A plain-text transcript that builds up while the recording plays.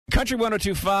Country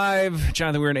 102.5,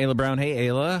 Jonathan Weir and Ayla Brown. Hey,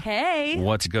 Ayla. Hey.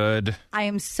 What's good? I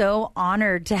am so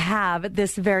honored to have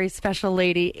this very special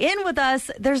lady in with us.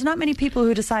 There's not many people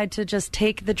who decide to just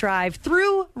take the drive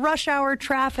through rush hour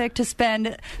traffic to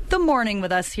spend the morning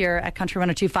with us here at Country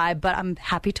 102.5, but I'm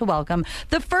happy to welcome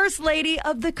the First Lady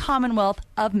of the Commonwealth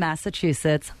of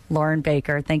Massachusetts, Lauren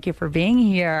Baker. Thank you for being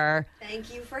here.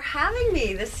 Thank you for having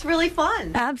me. This is really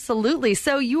fun. Absolutely.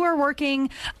 So you are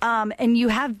working, and you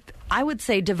have, I would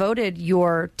say, devoted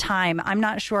your time. I'm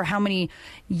not sure how many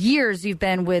years you've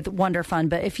been with wonderfund,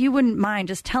 but if you wouldn't mind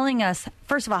just telling us,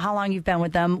 first of all, how long you've been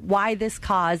with them, why this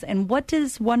cause, and what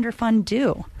does wonderfund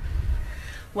do?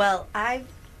 Well, I've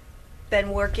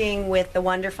been working with the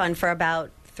wonderfund for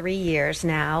about 3 years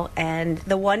now, and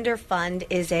the wonderfund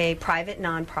is a private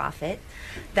nonprofit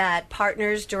that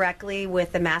partners directly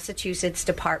with the Massachusetts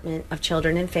Department of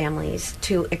Children and Families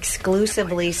to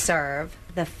exclusively serve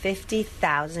the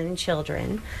 50,000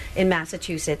 children in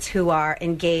Massachusetts who are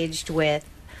engaged with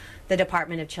the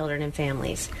Department of Children and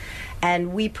Families.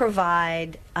 And we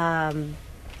provide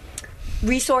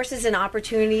resources and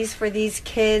opportunities for these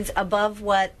kids above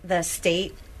what the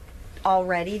state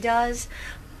already does.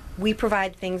 We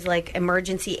provide things like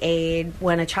emergency aid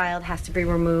when a child has to be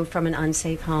removed from an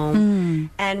unsafe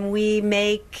home. And we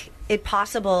make it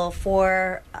possible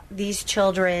for these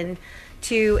children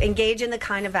to engage in the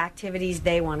kind of activities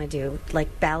they want to do,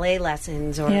 like ballet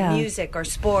lessons or music or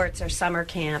sports or summer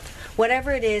camp,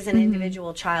 whatever it is an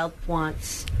individual child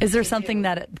wants. Is there something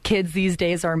that kids these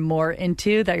days are more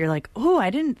into that you're like, oh,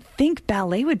 I didn't think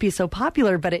ballet would be so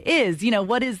popular, but it is? You know,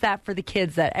 what is that for the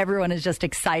kids that everyone is just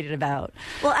excited about?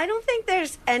 Well, I don't think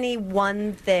there's any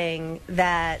one thing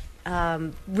that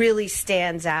really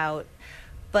stands out,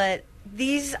 but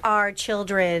these are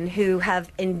children who have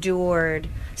endured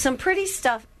some pretty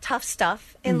tough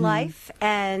stuff in life,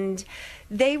 and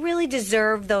they really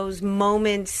deserve those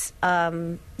moments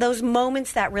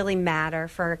that really matter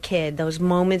for a kid, those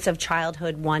moments of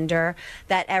childhood wonder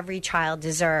that every child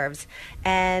deserves.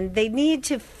 And they need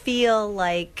to feel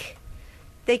like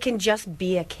they can just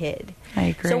be a kid. I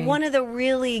agree. So one of the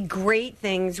really great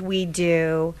things we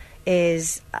do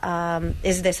is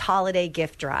this holiday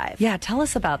gift drive. Yeah, tell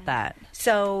us about that.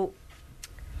 So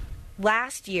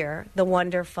last year, the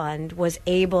wonderfund was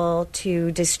able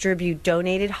to distribute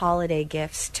donated holiday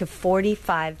gifts to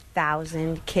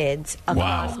 45,000 kids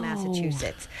across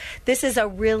Massachusetts. This is a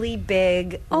really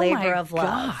big labor of love.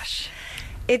 Gosh.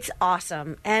 It's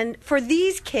awesome. And for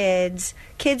these kids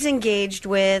engaged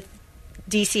with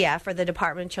DCF, or the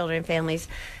Department of Children and Families,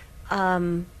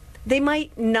 they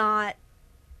might not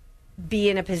be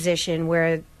in a position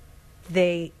where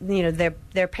they,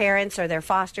 their parents or their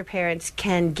foster parents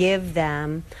can give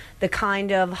them the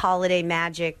kind of holiday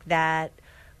magic that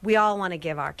we all want to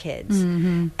give our kids.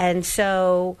 And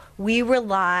so we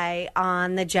rely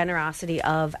on the generosity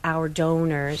of our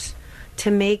donors to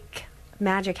make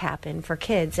magic happen for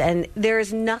kids. And there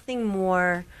is nothing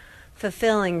more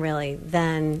fulfilling, really,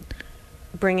 than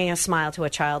bringing a smile to a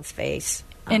child's face.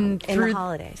 And in the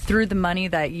holidays. Through the money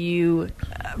that you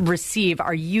receive,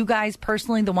 are you guys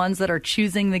personally the ones that are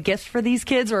choosing the gifts for these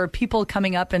kids, or are people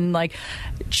coming up and like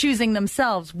choosing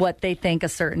themselves what they think a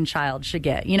certain child should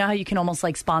get? You know how you can almost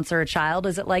like sponsor a child?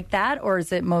 Is it like that, or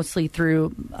is it mostly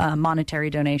through monetary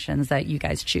donations that you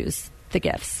guys choose the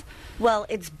gifts? Well,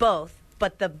 it's both,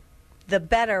 but the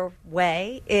better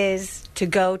way is to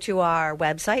go to our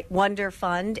website,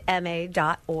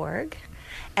 wonderfundma.org,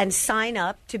 and sign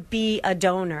up to be a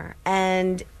donor.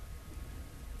 And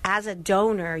as a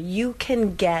donor, you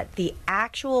can get the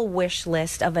actual wish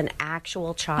list of an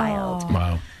actual child. Oh.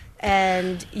 Wow.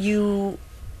 And you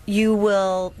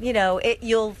will,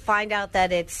 you'll find out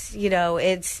that it's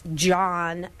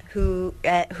John who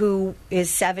is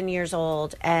 7 years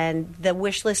old, and the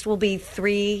wish list will be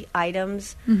 3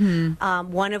 items,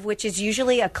 one of which is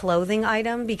usually a clothing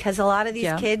item, because a lot of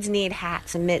these kids need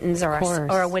hats and mittens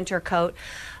or a winter coat.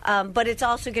 But it's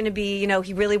also going to be,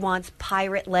 he really wants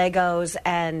pirate Legos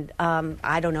and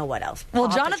I don't know what else. Well,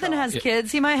 Jonathan has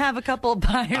kids. He might have a couple of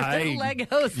pirate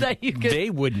Legos that you could... They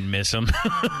wouldn't miss them.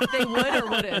 They would or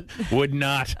wouldn't? Would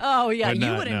not. Oh, yeah. Would you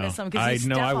not, wouldn't no. miss them because you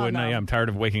step I on wouldn't. them. I'm tired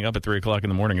of waking up at 3 o'clock in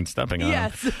the morning and stepping on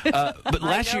them. But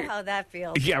last I know year, how that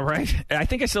feels. Yeah, right? I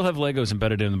think I still have Legos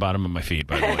embedded in the bottom of my feet,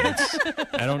 by the way.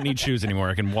 I don't need shoes anymore.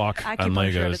 I can walk on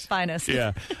Legos. At its finest.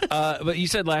 Yeah. But you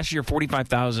said last year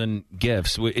 45,000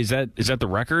 gifts. Is that the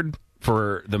record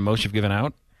for the most you've given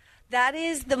out? That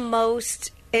is the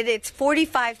most. It's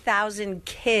 45,000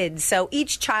 kids, so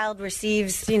each child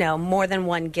receives, more than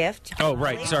one gift. Oh,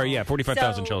 right. Sorry, yeah,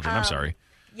 45,000 children. I'm sorry.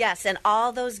 Yes, and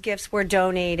all those gifts were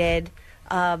donated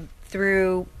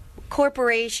through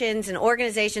corporations and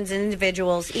organizations and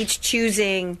individuals each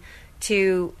choosing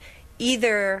to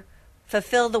either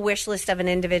fulfill the wish list of an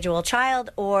individual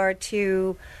child or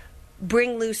to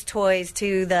bring loose toys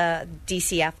to the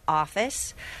DCF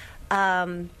office.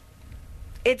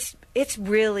 It's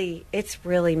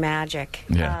really magic.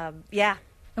 Yeah.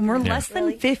 And we're less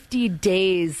than 50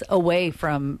 days away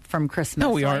from Christmas.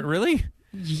 No, we aren't really.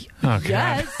 Oh,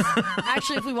 yes.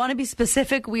 Actually, if we want to be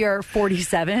specific, we are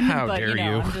 47. How but, dare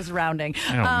you. I'm just rounding.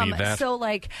 I don't need that. So,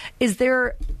 is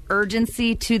there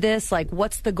urgency to this?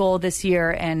 What's the goal this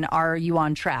year, and are you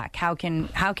on track? How can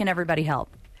everybody help?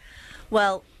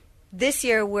 Well, this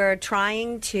year we're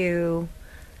trying to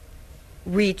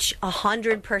reach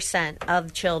 100%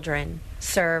 of children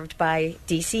served by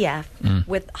DCF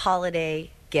with holiday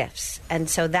gifts. And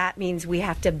so that means we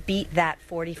have to beat that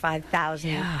 45,000.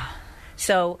 Yeah.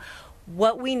 So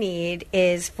what we need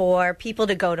is for people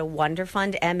to go to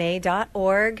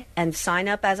wonderfundma.org and sign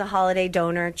up as a holiday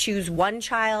donor. Choose one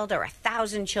child or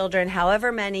 1,000 children,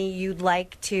 however many you'd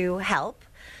like to help.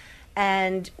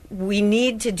 And we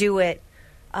need to do it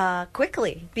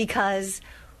quickly, because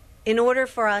in order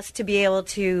for us to be able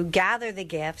to gather the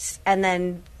gifts and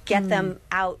then get them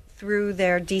out through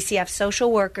their DCF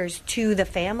social workers to the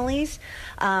families,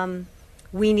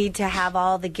 we need to have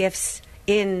all the gifts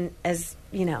in as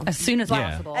soon as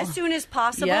possible. As soon as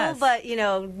possible, yes. But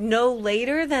no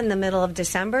later than the middle of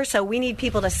December. So we need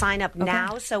people to sign up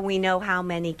now, so we know how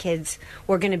many kids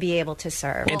we're going to be able to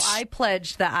serve. Well, I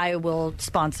pledged that I will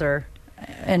sponsor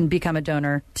and become a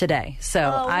donor today.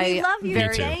 So we love you.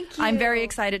 Thank you. I'm very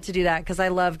excited to do that, because I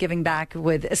love giving back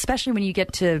especially when you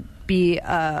get to be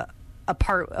a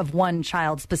part of one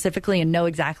child specifically and know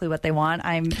exactly what they want.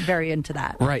 I'm very into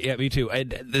that. Right, yeah, me too.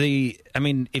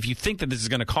 If you think that this is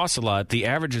going to cost a lot, the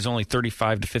average is only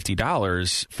 $35 to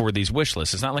 $50 for these wish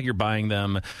lists. It's not like you're buying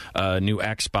them a new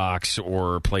Xbox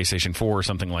or PlayStation 4 or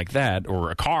something like that, or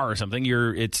a car or something.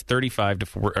 It's $35 to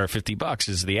 $50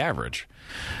 is the average.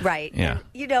 Right. Yeah.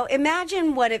 And,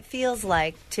 imagine what it feels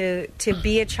like to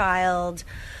be a child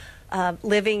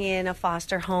living in a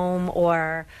foster home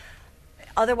or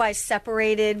otherwise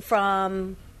separated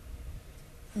from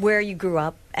where you grew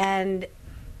up, and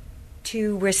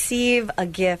to receive a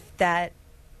gift that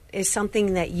is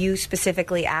something that you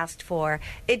specifically asked for.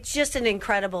 It's just an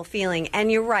incredible feeling. And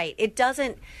you're right,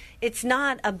 it's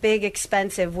not a big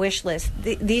expensive wish list.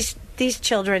 These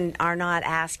children are not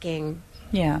asking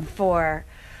for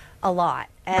a lot.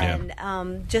 And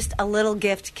just a little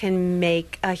gift can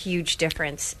make a huge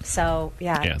difference. So,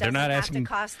 it doesn't have to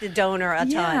cost the donor a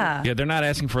ton. Yeah, they're not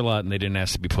asking for a lot, and they didn't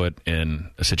ask to be put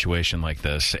in a situation like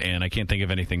this. And I can't think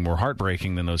of anything more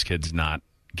heartbreaking than those kids not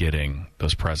getting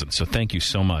those presents. So thank you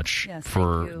so much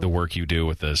for the work you do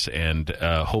with this. And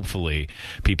hopefully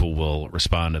people will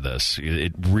respond to this.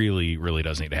 It really, really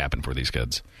does need to happen for these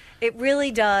kids. It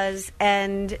really does.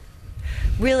 And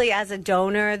really, as a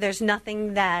donor, there's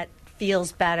nothing that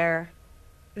feels better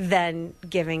than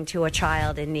giving to a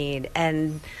child in need.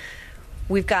 And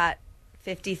we've got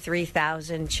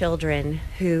 53,000 children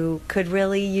who could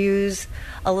really use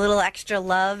a little extra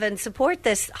love and support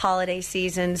this holiday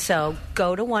season. So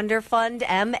go to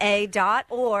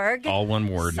wonderfundma.org. All one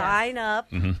word. Sign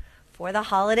up for the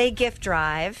holiday gift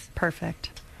drive. Perfect.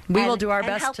 We will do our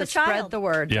best to spread the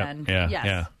word then.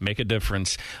 Yeah. Make a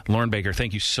difference. Lauren Baker,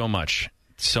 thank you so much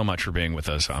for being with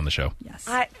us on the show. Yes.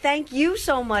 Thank you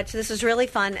so much. This was really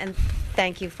fun, and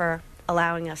thank you for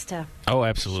allowing us to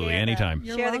absolutely. Anytime.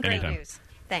 share the great news.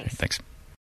 Thanks.